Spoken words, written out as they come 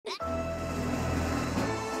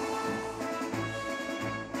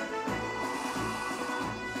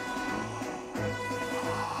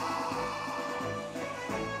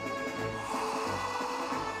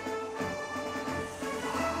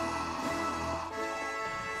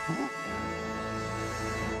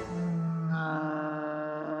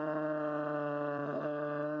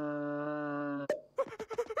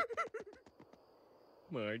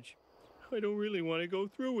Marge, I don't really want to go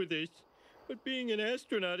through with this, but being an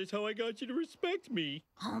astronaut is how I got you to respect me.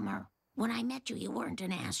 Homer, when I met you, you weren't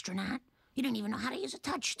an astronaut. You didn't even know how to use a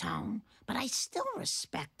touch tone. But I still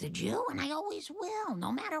respected you, and I always will,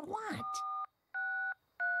 no matter what.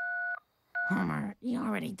 Homer, you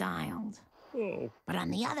already dialed. Oh. But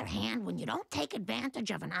on the other hand, when you don't take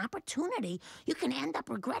advantage of an opportunity, you can end up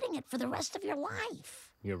regretting it for the rest of your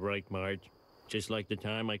life. You're right, Marge. Just like the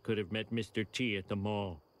time I could have met Mr. T at the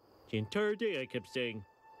mall. The entire day I kept saying,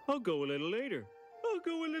 I'll go a little later. I'll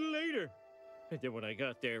go a little later. And then when I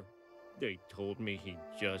got there, they told me he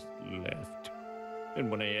just left. And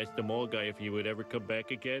when I asked the mall guy if he would ever come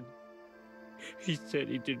back again, he said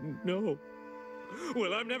he didn't know.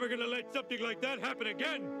 Well, I'm never gonna let something like that happen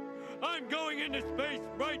again. I'm going into space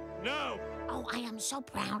right now. Oh, I am so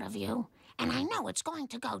proud of you. And I know it's going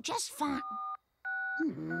to go just fine.